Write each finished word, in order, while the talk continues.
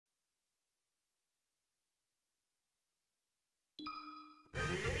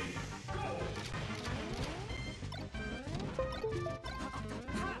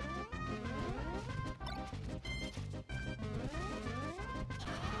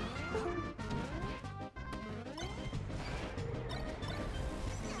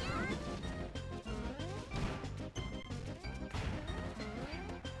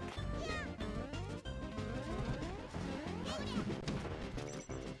Huh.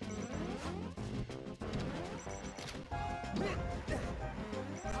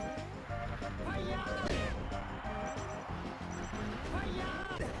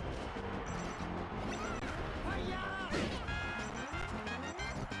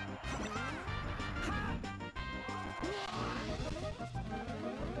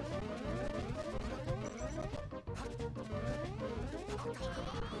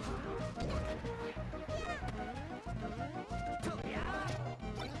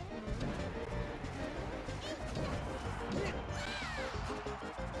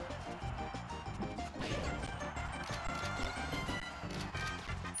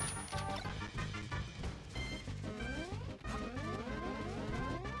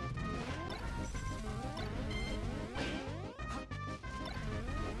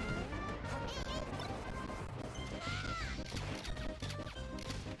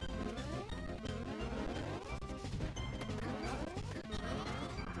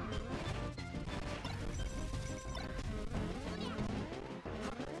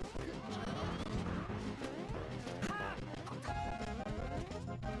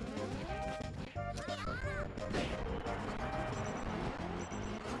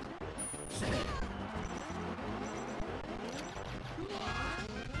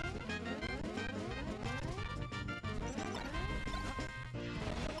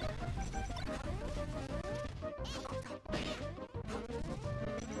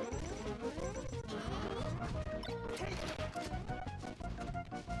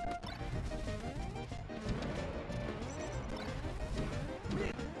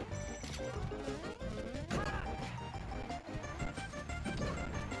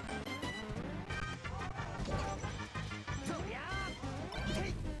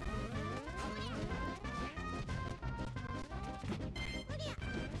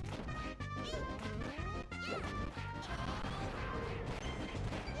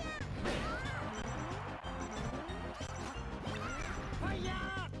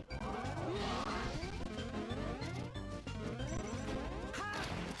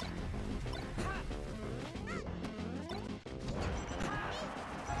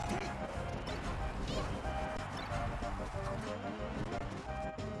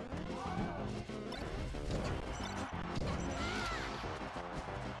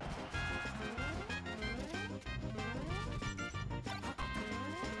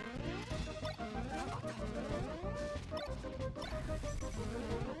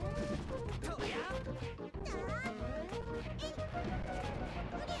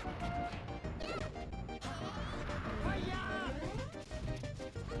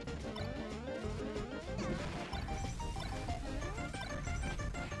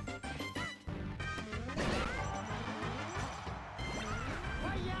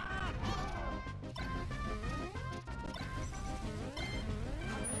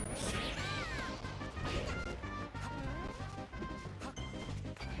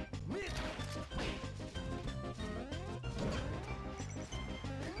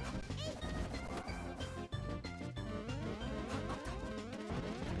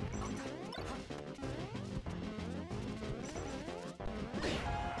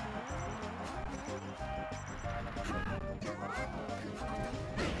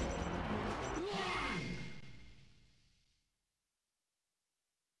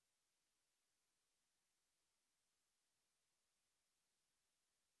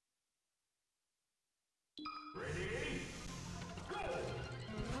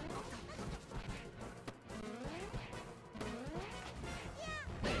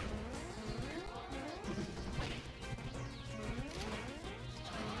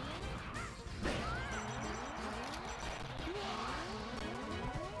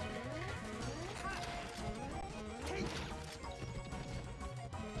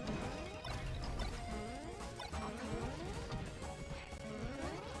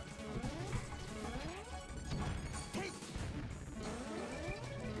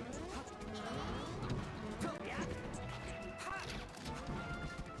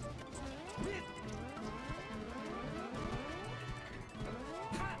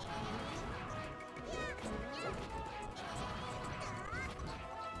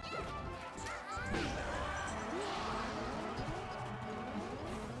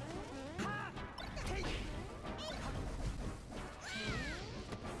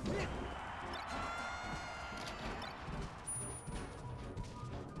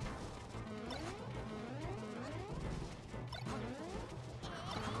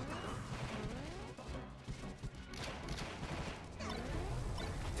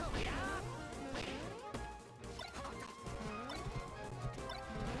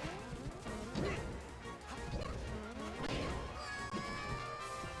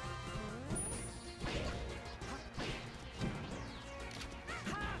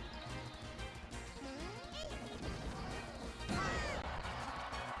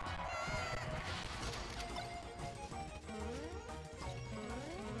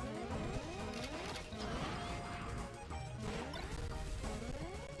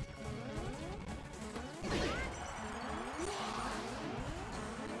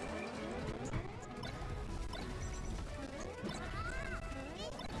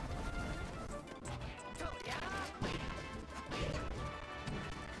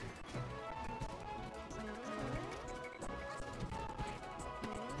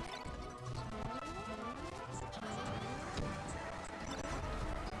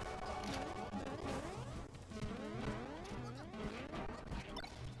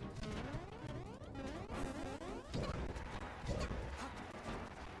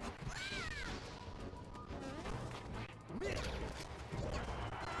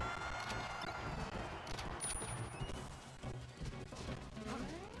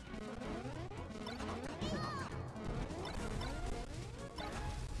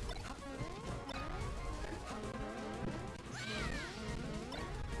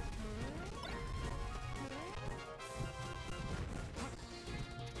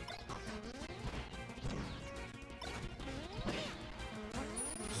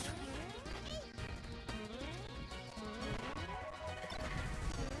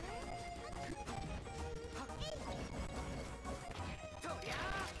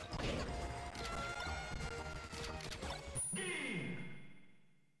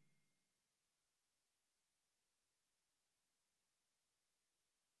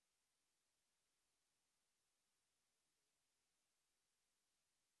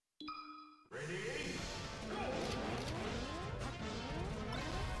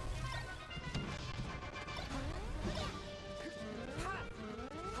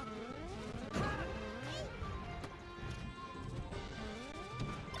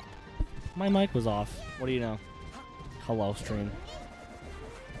 My mic was off. What do you know? Hello, stream.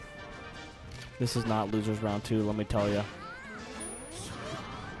 This is not losers round 2, let me tell you.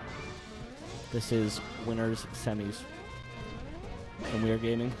 This is winners semis. And we are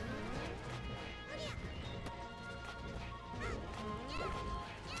gaming.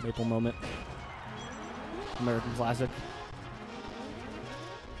 Maple moment. American classic.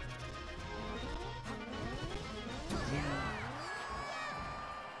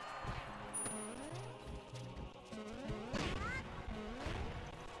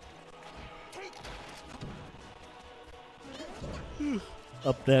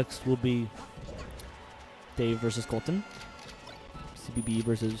 Up next will be Dave versus Colton. CBB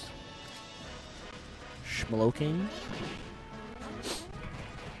versus Schmaloking.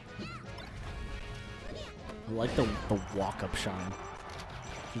 I like the walk-up shine.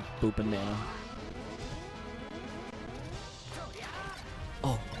 Keep booping Nana.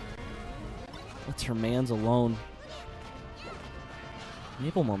 Oh. That's her man's alone.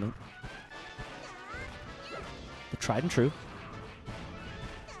 Maple moment. The tried and true.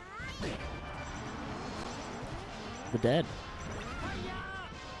 The dead.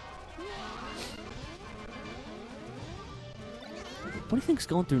 What do you think's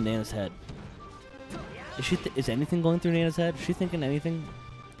going through Nana's head? Is she? Is anything going through Nana's head? Is she thinking anything?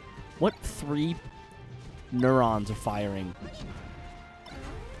 What 3 neurons are firing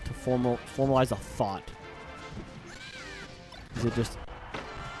to formalize a thought? Is it just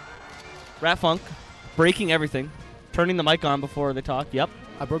Rat Funk breaking everything, turning the mic on before they talk? Yep.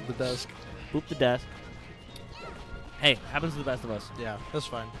 I broke the desk. Boop the desk. Hey, happens to the best of us. Yeah, that's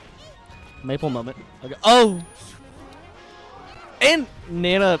fine. Maple moment. Okay. Oh! And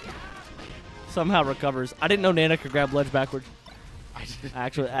Nana somehow recovers. I didn't know Nana could grab ledge backwards. I did.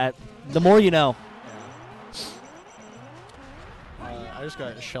 Actually, the more you know. I just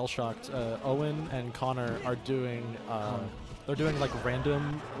got shell-shocked. Owen and Connor are doing, they're doing like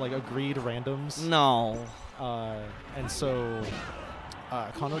random, like agreed randoms. No. And so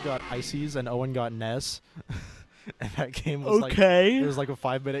Connor got Ices and Owen got Ness. And that game was okay. Like, it was like a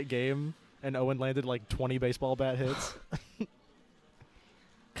 5-minute game, and Owen landed like 20 baseball bat hits.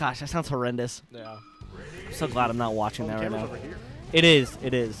 Gosh, that sounds horrendous. Yeah. I'm so glad I'm not watching that right now. It is.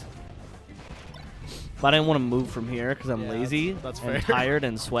 It is. But I didn't want to move from here because I'm lazy that's and fair. tired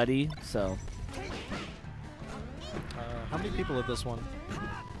and sweaty. So. How many people at this one?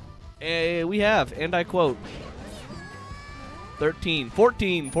 We have, and I quote, 13,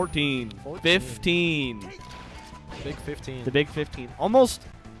 14, 14, 15. Big 15. The big 15. Almost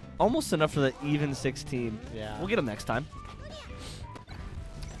enough for the even 16. Yeah. We'll get them next time.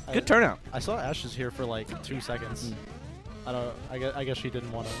 Good turnout. I saw Ashes here for like 2 seconds. I guess she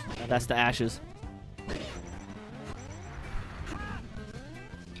didn't want to. That's the Ashes.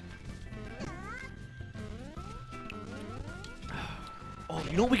 Oh,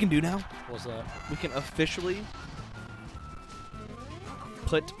 you know what we can do now? What's that? We can officially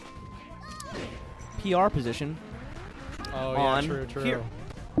put PR position on true. here.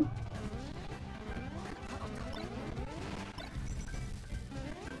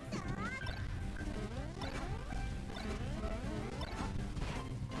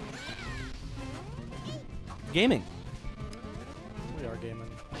 Gaming. We are gaming.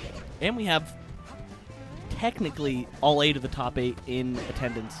 And we have technically all 8 of the top 8 in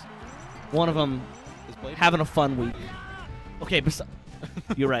attendance. One of them is having a fun week. Okay,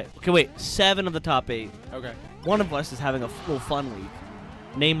 you're right. Okay, wait. 7 of the top 8. Okay. One of us is having a little fun week.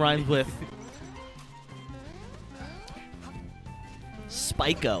 Name rhymes with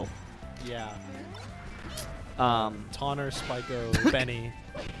Spiko. Yeah. Tonner, Spiko, Benny.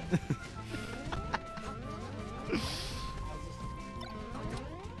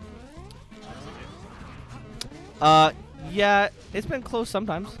 Yeah, it's been close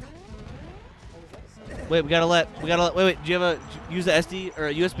sometimes. Wait, we gotta let, wait, do you have use the SD or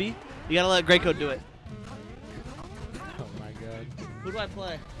a USB? You gotta let Greycoat do it. Oh my god. Who do I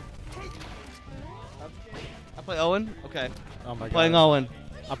play? I play Owen? Okay. Oh my god. Playing Owen.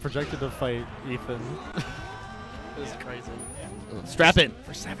 I'm projected to fight Ethan. This is crazy. Strap in.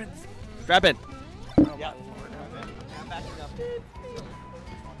 For 7th? Strap in. Oh yeah. I'm backing up.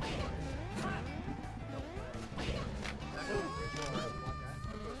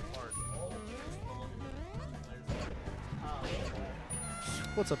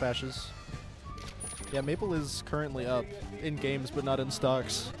 What's up, Ashes? Yeah, Maple is currently up in games, but not in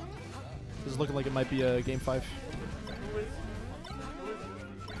stocks. This is looking like it might be a game 5.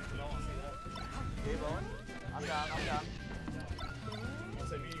 I'm down.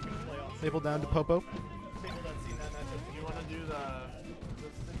 Maple down to Popo. You want to do the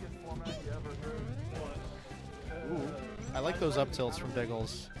sickest format you ever heard? Ooh. I like those up tilts from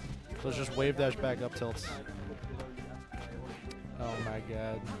Diggles. Those just wave dash back up tilts. Oh my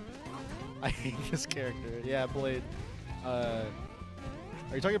god. I hate this character. Yeah, Blade. Are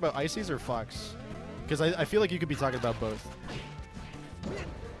you talking about Ices or Fox? Because I feel like you could be talking about both.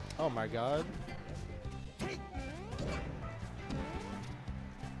 Oh my god.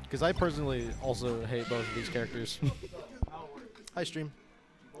 Because I personally also hate both of these characters. Hi, stream.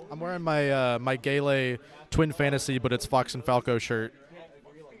 I'm wearing my my Gale Twin Fantasy, but it's Fox and Falco shirt.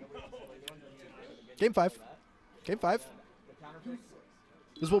 Game 5. Game 5. This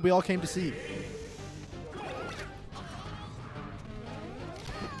is what we all came to see.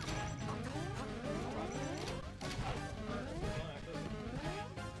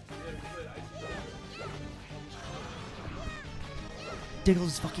 Diggles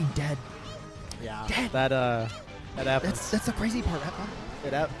is fucking dead. Yeah. Dead. That happens. That's the crazy part,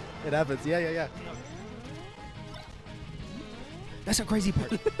 right? It happens. Yeah. That's the crazy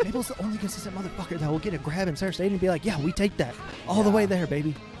part. Maple's the only consistent motherfucker that will get a grab in center stage and be like, yeah, we take that. All the way there,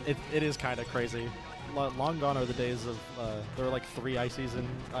 baby. It is kind of crazy. Long gone are the days of there were like 3 Ices in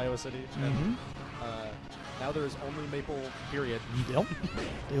Iowa City. And, now there is only Maple, period. Yep.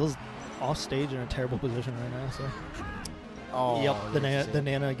 Diggles off stage in a terrible position right now, so. Oh, Yep, the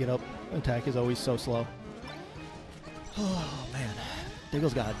Nana get up attack is always so slow. Oh, man.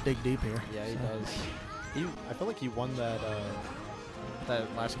 Diggles got to dig deep here. Yeah, he does. I feel like he won that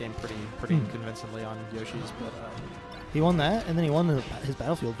that last game pretty convincingly on Yoshi's, but he won that, and then he won his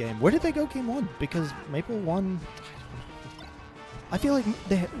Battlefield game. Where did they go game 1? Because Maple won. I feel like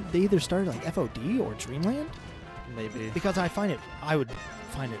they either started like FOD or Dreamland. maybe. Because I would find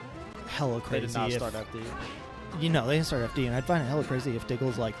it hella crazy. They did not start FD. You know, they didn't start FD, and I'd find it hella crazy if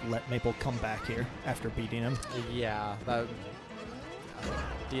Diggles like let Maple come back here after beating him. Yeah, that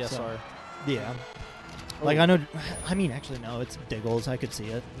DSR. So, yeah. Like, I know, I mean, actually, no, it's Diggles. I could see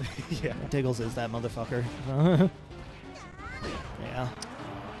it. Yeah. Diggles is that motherfucker. Yeah.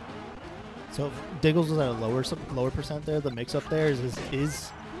 So if Diggles was at a lower percent there, the mix-up there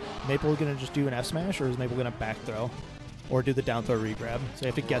is Maple going to just do an F smash, or is Maple going to back throw? Or do the down throw regrab? So you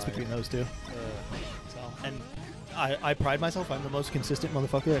have to guess between those two. And I pride myself, I'm the most consistent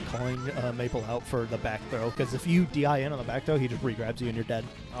motherfucker at calling Maple out for the back throw, because if you DI in on the back throw, he just regrabs you and you're dead.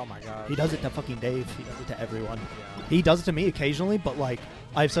 Oh my god. He does it to fucking Dave. He does it to everyone. Yeah. He does it to me occasionally, but like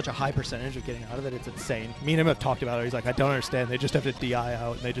I have such a high percentage of getting out of it, it's insane. Me and him have talked about it. He's like, I don't understand. They just have to DI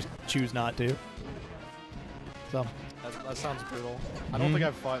out, and they just choose not to. So That sounds brutal. I don't think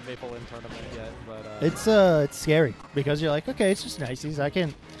I've fought Maple in tournament yet, but it's scary because you're like, okay, it's just niceties. I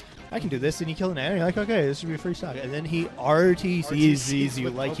can do this, and you kill an enemy. You're like, okay, this should be a free stock. And then he RTCs you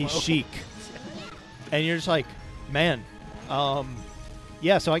like he's Sheik. And you're just like, man,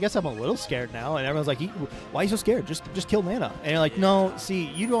 yeah, so I guess I'm a little scared now. And everyone's like, why are you so scared? Just kill Nana. And you're like, no, see,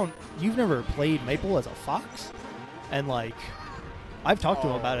 you've never played Maple as a Fox. And like, I've talked to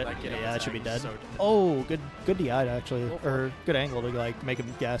him about it. Yeah, it should be dead. So good DI actually, or good angle to like make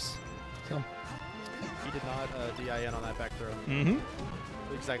him guess. So. He did not DI in on that back throw. Mm-hmm.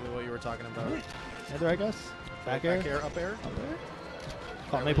 Exactly what you were talking about. Either, I guess. Back air. Back air, up air. Up air.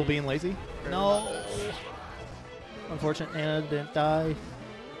 Caught Maple being lazy. No. Unfortunate Nana didn't die.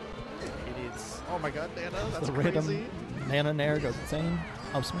 Idiots. Oh my god, Nana, that's the crazy. random Nana Nair goes insane.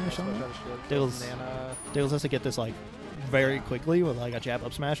 Up smash on it. Diggles has to get this like very quickly with like a jab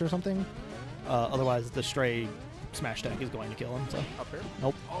up smash or something. Otherwise, the stray smash tag is going to kill him. So. Up air?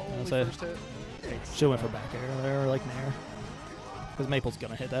 Nope. Oh, first hit. Should went for back air there, or like Nair. Because Maple's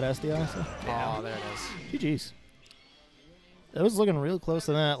going to hit that SDI. So. Yeah. Oh, there it is. GG's. It was looking real close,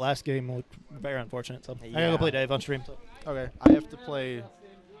 and then that last game looked very unfortunate. So I gotta go play Dave on stream. So. Okay, I think I have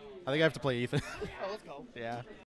to play Ethan. Oh, let's go. Yeah.